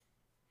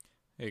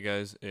Hey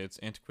guys, it's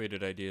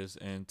Antiquated Ideas,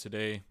 and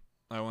today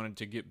I wanted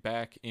to get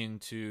back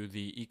into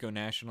the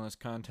eco-nationalist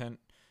content.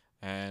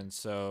 And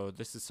so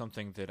this is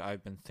something that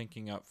I've been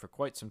thinking up for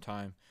quite some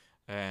time,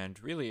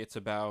 and really it's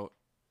about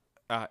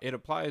it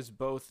applies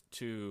both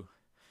to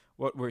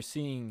what we're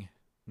seeing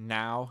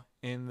now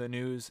in the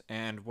news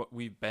and what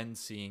we've been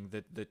seeing,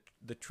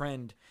 the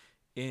trend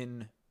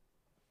in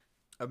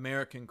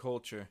American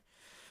culture,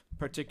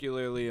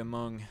 particularly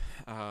among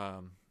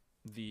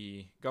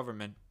the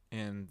government,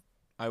 and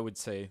I would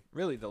say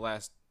really the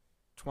last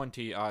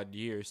 20 odd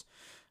years,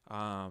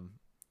 um,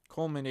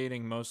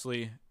 culminating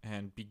mostly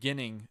and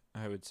beginning,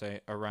 I would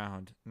say,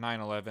 around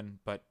 9/11,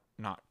 but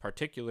not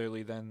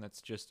particularly then.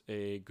 That's just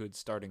a good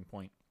starting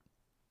point.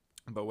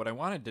 But what I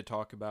wanted to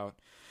talk about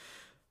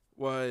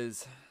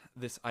was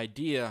this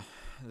idea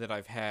that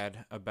I've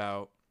had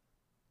about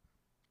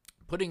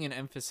putting an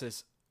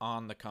emphasis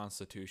on the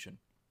Constitution.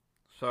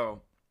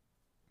 So,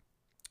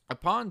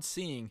 upon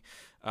seeing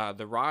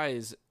the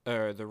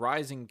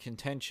rising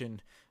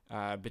contention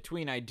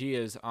between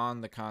ideas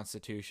on the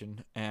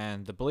Constitution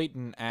and the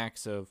blatant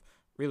acts of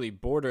really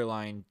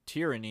borderline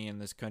tyranny in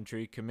this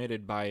country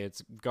committed by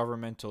its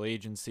governmental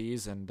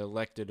agencies and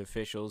elected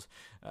officials,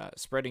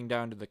 spreading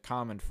down to the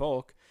common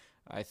folk,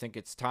 I think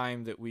it's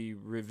time that we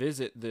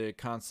revisit the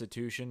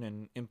Constitution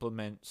and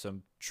implement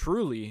some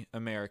truly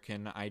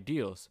American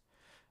ideals.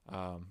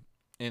 Um,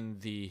 in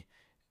the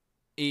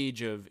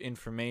age of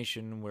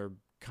information, we're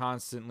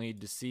constantly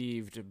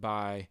deceived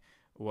by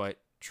what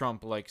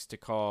Trump likes to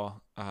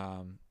call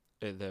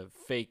the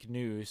fake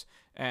news,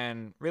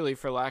 and really,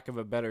 for lack of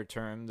a better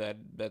term,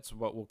 that's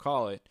what we'll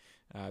call it,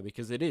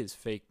 because it is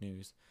fake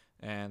news,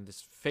 and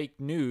this fake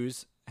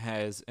news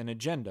has an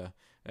agenda,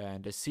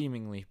 and a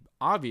seemingly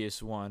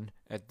obvious one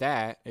at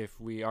that, if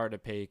we are to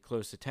pay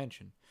close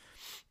attention.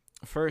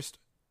 First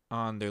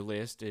on their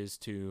list is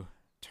to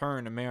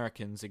turn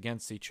Americans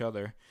against each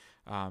other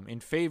in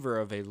favor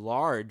of a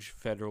large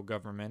federal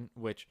government,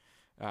 which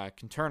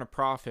can turn a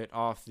profit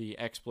off the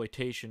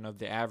exploitation of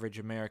the average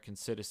American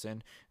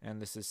citizen.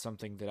 And this is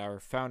something that our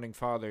founding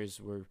fathers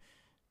were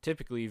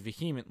typically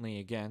vehemently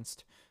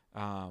against.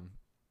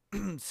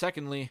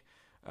 Secondly,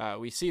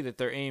 we see that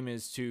their aim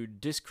is to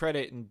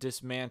discredit and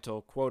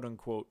dismantle quote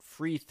unquote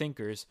free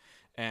thinkers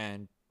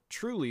and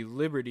truly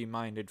liberty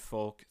minded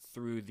folk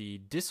through the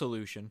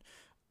dissolution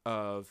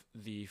of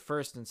the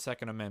First and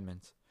Second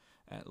Amendments.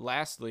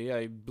 Lastly,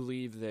 I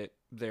believe that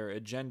their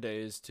agenda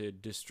is to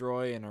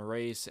destroy and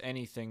erase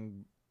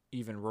anything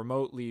even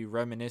remotely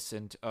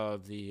reminiscent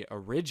of the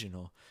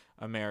original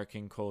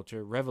American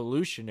culture,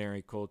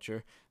 revolutionary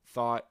culture,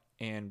 thought,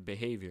 and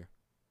behavior.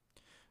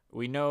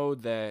 We know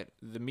that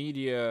the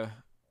media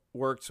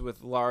works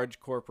with large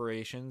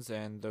corporations,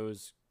 and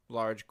those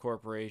large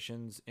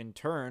corporations in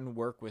turn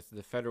work with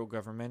the federal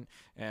government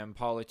and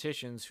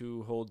politicians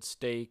who hold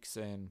stakes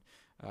and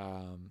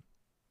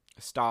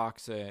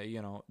stocks.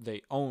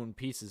 They own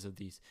pieces of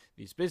these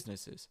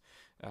businesses.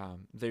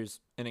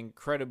 There's an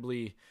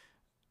incredibly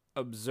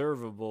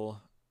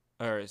observable,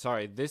 or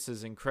sorry, this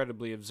is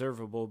incredibly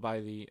observable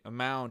by the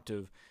amount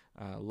of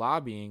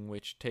lobbying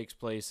which takes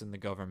place in the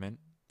government.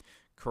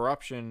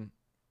 Corruption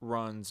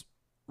runs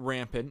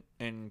rampant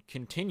and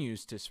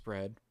continues to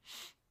spread.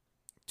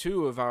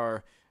 Two of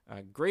our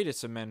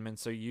greatest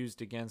amendments are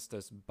used against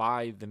us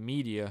by the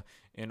media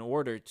in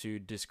order to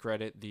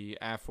discredit the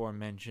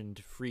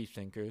aforementioned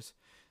freethinkers.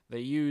 They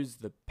use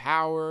the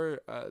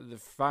power the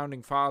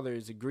founding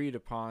fathers agreed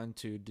upon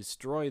to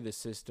destroy the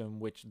system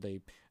which they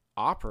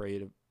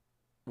operate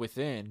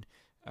within,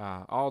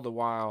 all the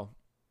while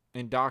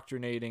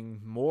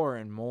indoctrinating more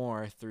and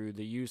more through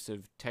the use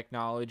of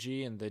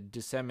technology and the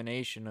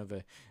dissemination of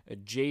a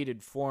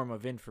jaded form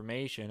of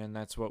information, and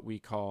that's what we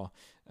call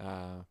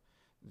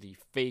the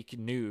fake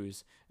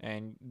news.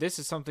 And this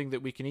is something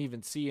that we can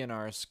even see in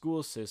our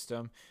school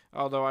system,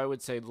 although I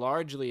would say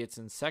largely it's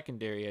in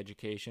secondary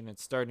education.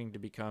 It's starting to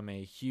become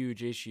a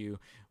huge issue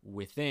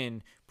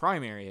within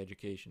primary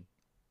education.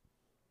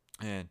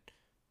 And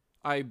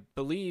I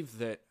believe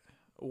that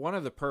one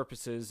of the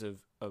purposes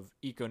of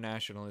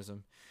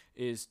eco-nationalism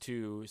is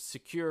to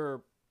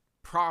secure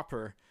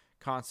proper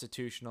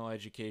constitutional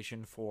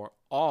education for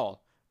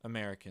all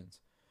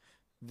Americans.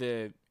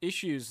 The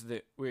issues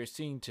that we're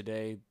seeing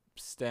today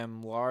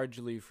stem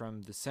largely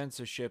from the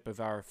censorship of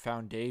our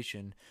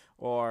foundation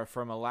or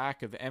from a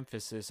lack of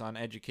emphasis on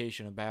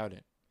education about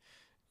it.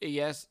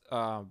 Yes,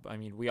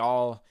 we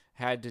all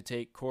had to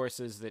take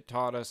courses that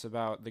taught us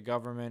about the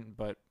government,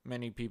 but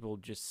many people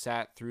just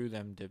sat through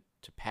them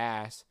to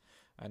pass,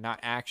 not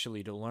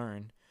actually to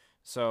learn.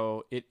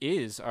 So it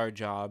is our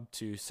job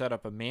to set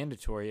up a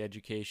mandatory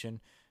education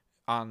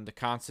on the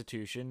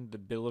Constitution, the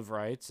Bill of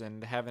Rights,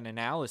 and have an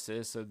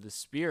analysis of the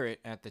spirit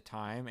at the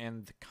time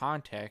and the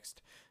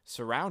context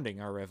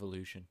surrounding our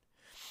revolution.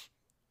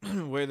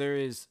 Where there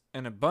is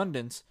an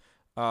abundance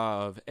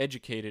of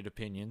educated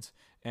opinions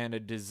and a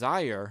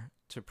desire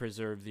to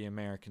preserve the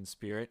American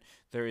spirit,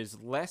 there is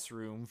less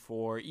room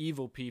for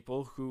evil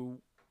people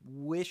who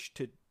wish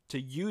to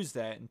use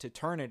that and to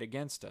turn it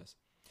against us.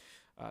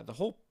 The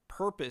whole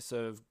purpose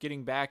of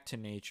getting back to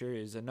nature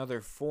is another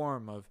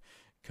form of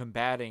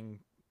combating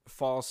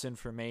false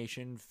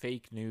information,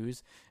 fake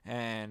news,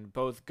 and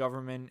both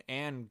government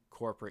and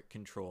corporate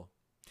control.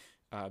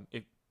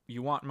 If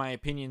you want my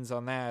opinions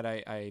on that,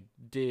 I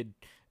did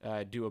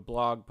do a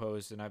blog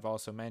post, and I've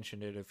also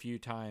mentioned it a few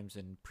times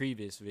in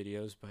previous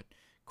videos, but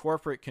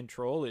corporate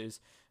control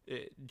is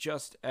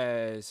just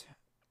as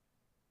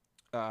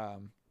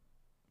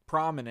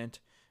prominent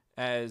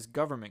as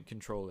government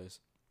control is.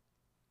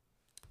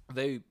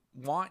 They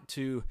want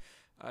to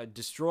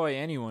destroy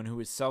anyone who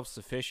is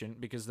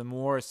self-sufficient, because the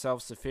more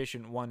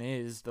self-sufficient one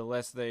is, the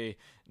less they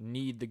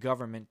need the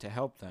government to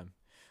help them.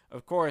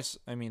 Of course,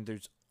 I mean,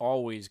 there's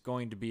always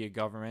going to be a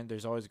government,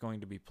 there's always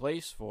going to be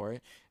place for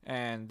it,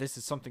 and this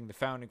is something the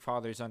Founding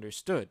Fathers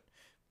understood.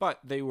 But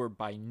they were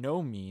by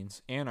no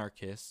means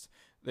anarchists.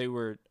 They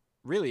were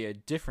really a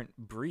different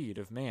breed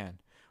of man,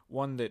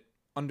 one that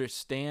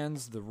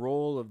understands the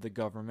role of the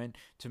government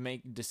to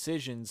make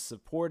decisions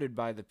supported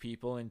by the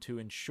people and to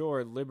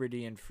ensure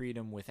liberty and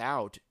freedom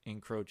without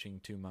encroaching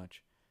too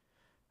much.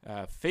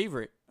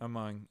 Favorite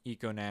among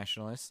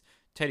eco-nationalists,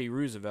 Teddy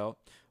Roosevelt,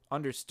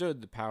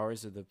 understood the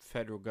powers of the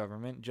federal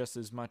government just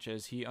as much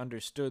as he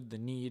understood the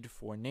need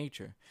for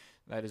nature.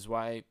 That is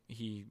why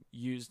he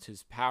used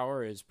his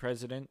power as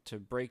president to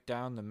break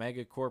down the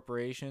mega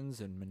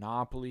corporations and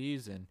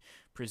monopolies and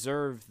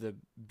preserve the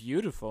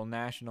beautiful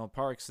national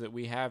parks that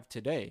we have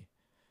today.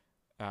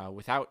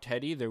 Without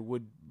Teddy, there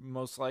would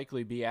most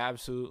likely be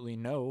absolutely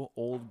no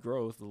old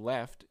growth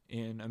left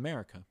in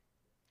America.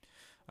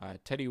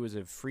 Teddy was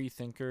a free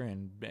thinker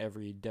in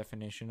every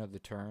definition of the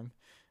term.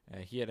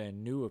 He had a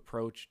new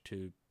approach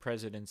to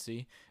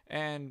presidency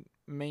and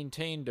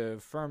maintained a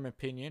firm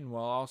opinion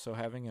while also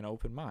having an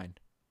open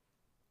mind.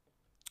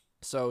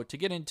 So to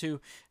get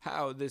into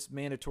how this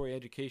mandatory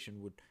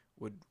education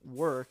would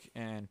work,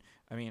 and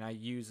I mean, I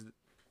use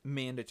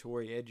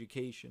mandatory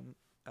education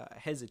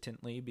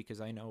hesitantly because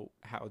I know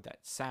how that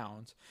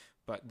sounds,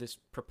 but this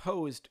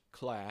proposed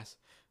class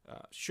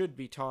should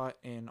be taught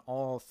in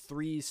all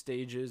 3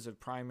 stages of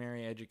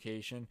primary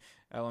education: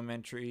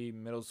 elementary,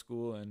 middle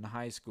school, and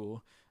high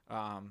school.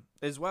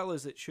 As well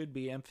as it should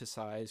be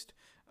emphasized.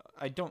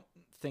 I don't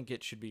think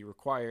it should be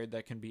required.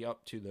 That can be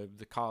up to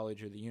the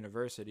college or the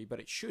university, but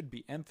it should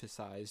be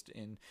emphasized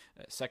in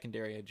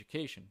secondary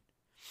education.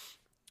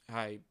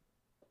 I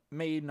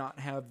may not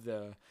have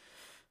the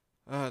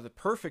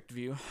perfect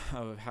view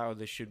of how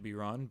this should be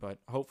run, but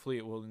hopefully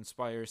it will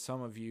inspire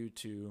some of you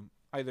to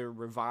either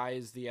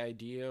revise the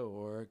idea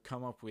or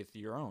come up with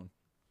your own.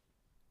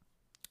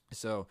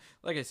 So,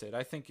 like I said,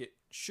 I think it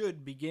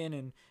should begin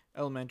in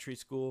elementary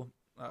school.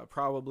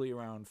 Probably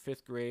around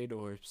 5th grade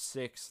or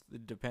 6th,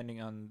 depending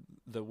on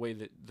the way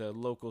that the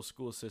local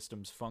school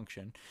systems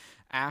function,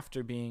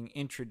 after being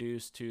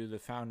introduced to the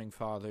Founding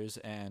Fathers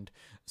and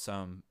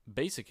some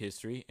basic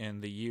history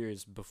in the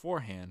years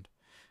beforehand.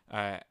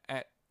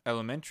 At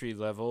elementary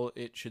level,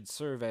 it should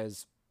serve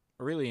as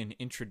really an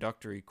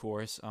introductory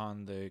course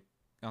on the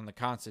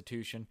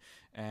Constitution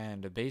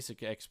and a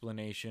basic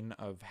explanation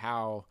of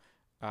how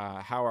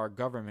our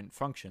government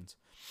functions.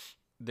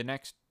 The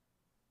next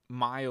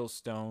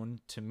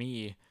milestone to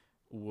me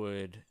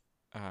would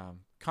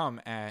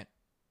come at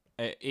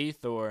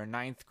 8th or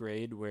 9th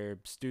grade, where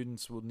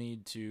students will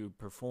need to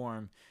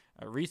perform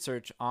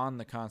research on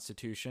the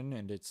Constitution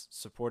and its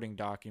supporting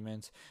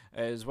documents,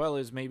 as well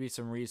as maybe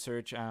some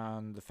research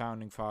on the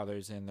Founding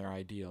Fathers and their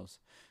ideals.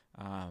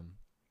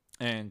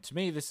 And to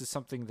me, this is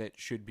something that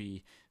should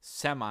be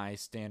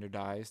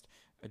semi-standardized,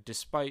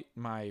 despite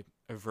my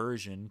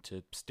aversion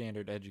to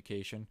standard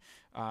education,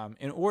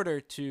 in order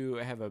to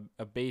have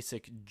a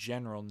basic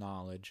general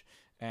knowledge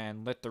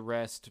and let the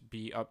rest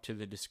be up to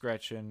the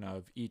discretion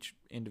of each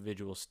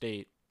individual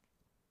state.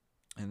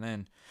 And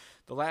then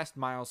the last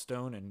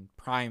milestone in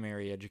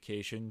primary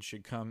education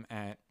should come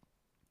at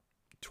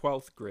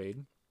 12th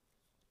grade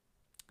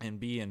and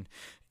be an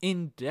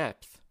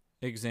in-depth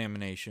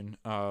examination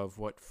of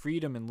what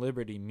freedom and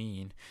liberty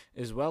mean,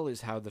 as well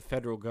as how the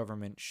federal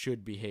government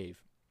should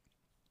behave.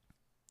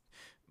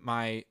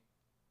 My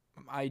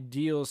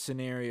ideal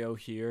scenario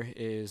here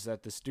is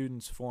that the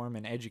students form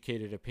an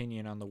educated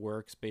opinion on the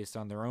works based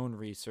on their own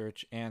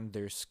research and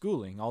their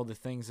schooling, all the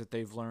things that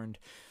they've learned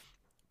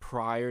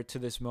prior to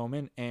this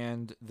moment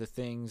and the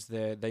things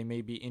that they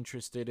may be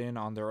interested in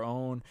on their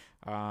own.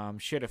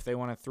 If they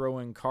want to throw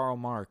in Karl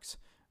Marx,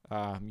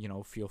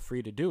 feel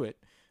free to do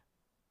it.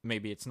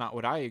 Maybe it's not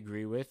what I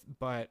agree with,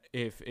 but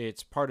if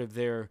it's part of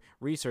their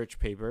research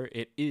paper,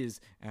 it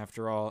is,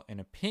 after all, an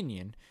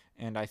opinion.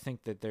 And I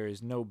think that there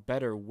is no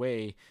better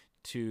way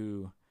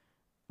to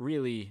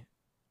really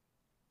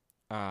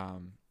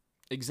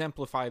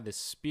exemplify the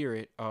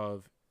spirit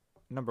of,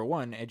 number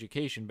one,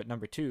 education, but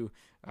number two,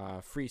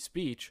 free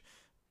speech,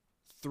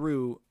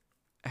 through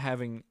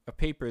having a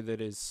paper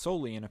that is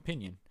solely an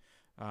opinion.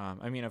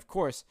 Of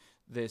course,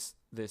 this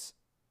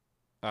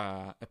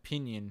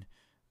opinion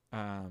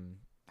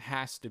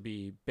has to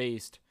be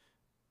based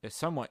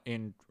somewhat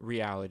in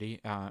reality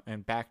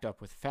and backed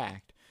up with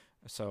fact.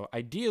 So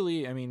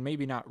ideally, I mean,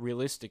 maybe not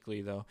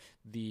realistically though,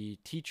 the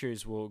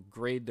teachers will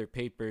grade their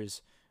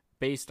papers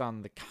based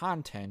on the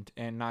content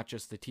and not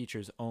just the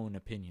teacher's own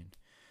opinion.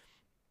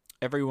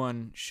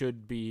 Everyone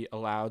should be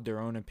allowed their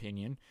own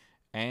opinion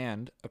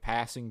and a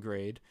passing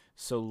grade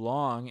so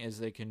long as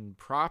they can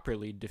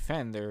properly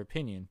defend their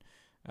opinion,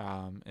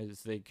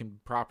 as they can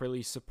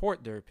properly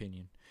support their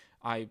opinion.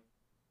 I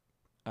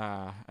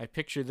I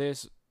picture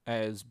this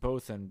as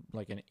both an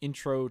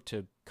intro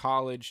to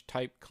college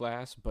type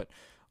class, but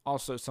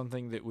also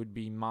something that would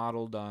be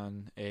modeled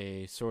on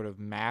a sort of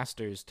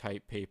master's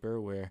type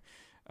paper where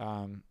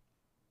um,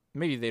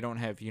 maybe they don't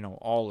have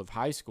all of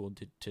high school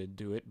to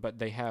do it, but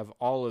they have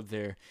all of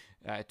their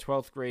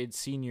 12th grade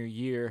senior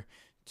year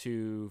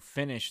to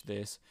finish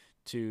this,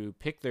 to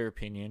pick their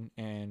opinion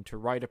and to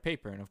write a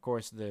paper. And of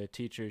course the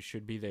teachers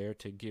should be there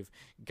to give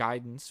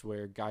guidance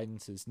where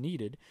guidance is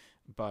needed,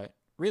 but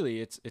really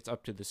it's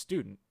up to the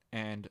student.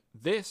 And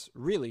this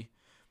really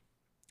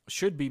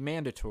should be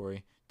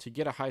mandatory to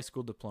get a high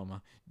school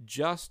diploma,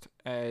 just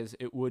as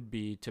it would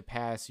be to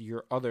pass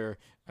your other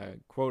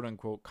quote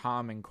unquote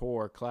Common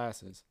Core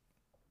classes.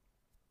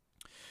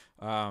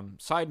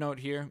 Side note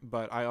here,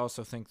 but I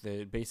also think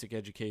that basic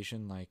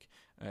education like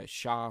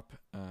shop,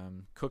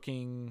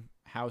 cooking,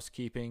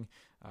 housekeeping,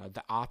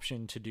 the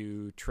option to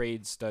do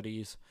trade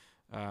studies,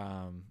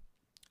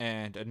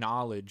 and a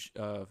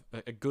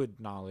good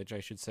knowledge, I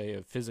should say,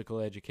 of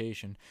physical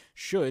education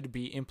should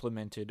be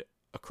implemented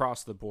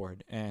across the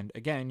board. And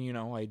again,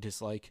 I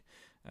dislike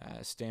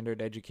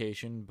standard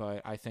education,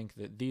 but I think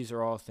that these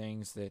are all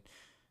things that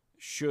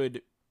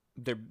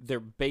they're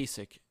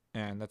basic,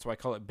 and that's why I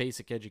call it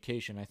basic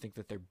education. I think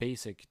that they're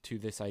basic to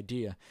this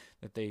idea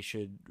that they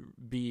should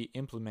be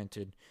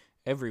implemented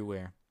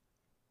everywhere.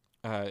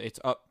 It's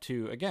up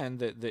to, again,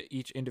 the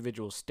each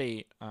individual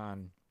state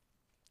on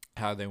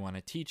how they want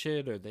to teach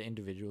it, or the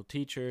individual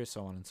teacher,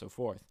 so on and so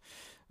forth.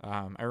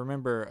 I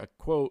remember a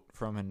quote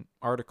from an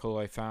article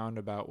I found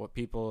about what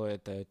people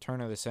at the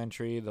turn of the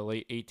century, the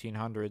late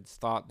 1800s,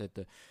 thought that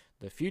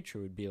the future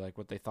would be like,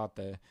 what they thought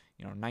the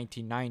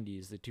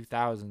 1990s, the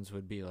 2000s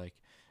would be like.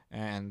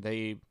 And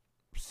they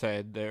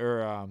said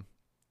the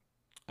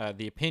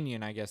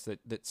opinion, I guess,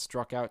 that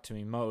struck out to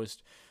me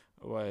most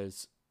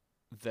was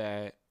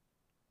that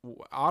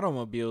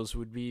automobiles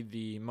would be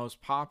the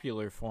most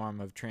popular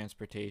form of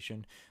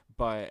transportation,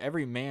 but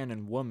every man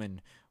and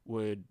woman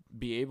would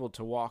be able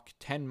to walk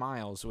 10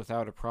 miles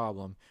without a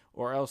problem,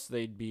 or else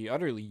they'd be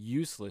utterly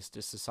useless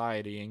to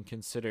society and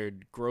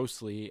considered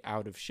grossly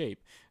out of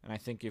shape. And I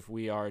think if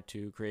we are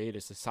to create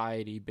a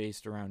society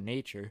based around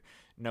nature,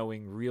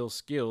 knowing real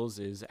skills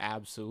is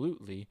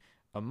absolutely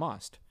a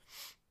must.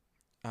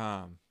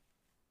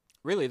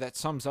 Really, that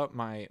sums up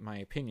my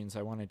opinions.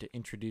 I wanted to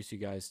introduce you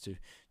guys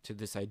to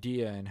this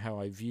idea and how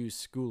I view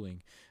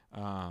schooling.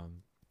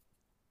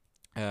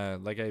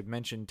 Like I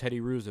mentioned,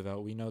 Teddy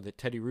Roosevelt. We know that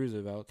Teddy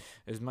Roosevelt,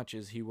 as much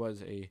as he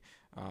was a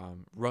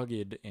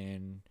rugged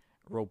and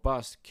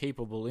robust,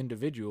 capable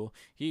individual,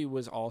 he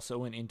was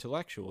also an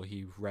intellectual.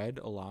 He read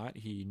a lot.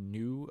 He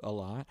knew a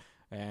lot.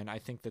 And I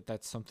think that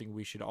that's something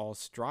we should all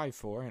strive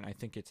for. And I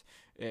think it's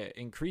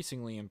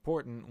increasingly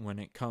important when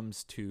it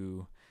comes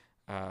to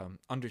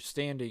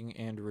understanding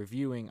and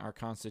reviewing our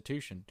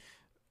Constitution.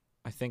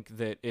 I think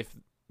that if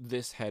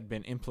this had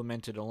been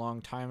implemented a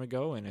long time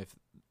ago, and if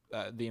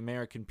the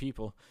American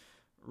people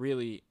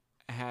really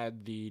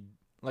had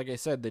like I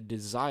said, the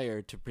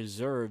desire to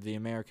preserve the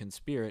American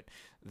spirit,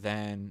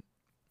 then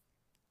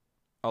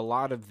a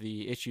lot of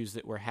the issues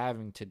that we're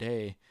having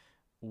today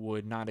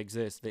would not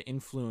exist. The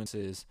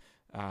influences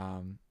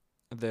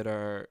that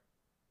are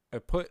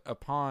put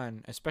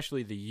upon,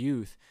 especially the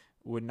youth,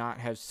 would not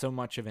have so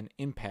much of an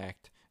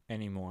impact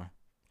anymore.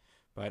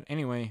 But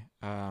anyway,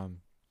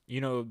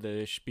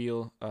 the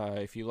spiel.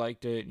 If you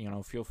liked it,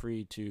 feel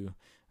free to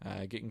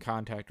get in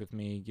contact with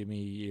me, give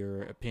me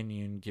your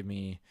opinion, give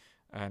me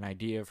an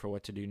idea for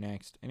what to do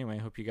next. Anyway, I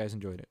hope you guys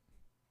enjoyed it.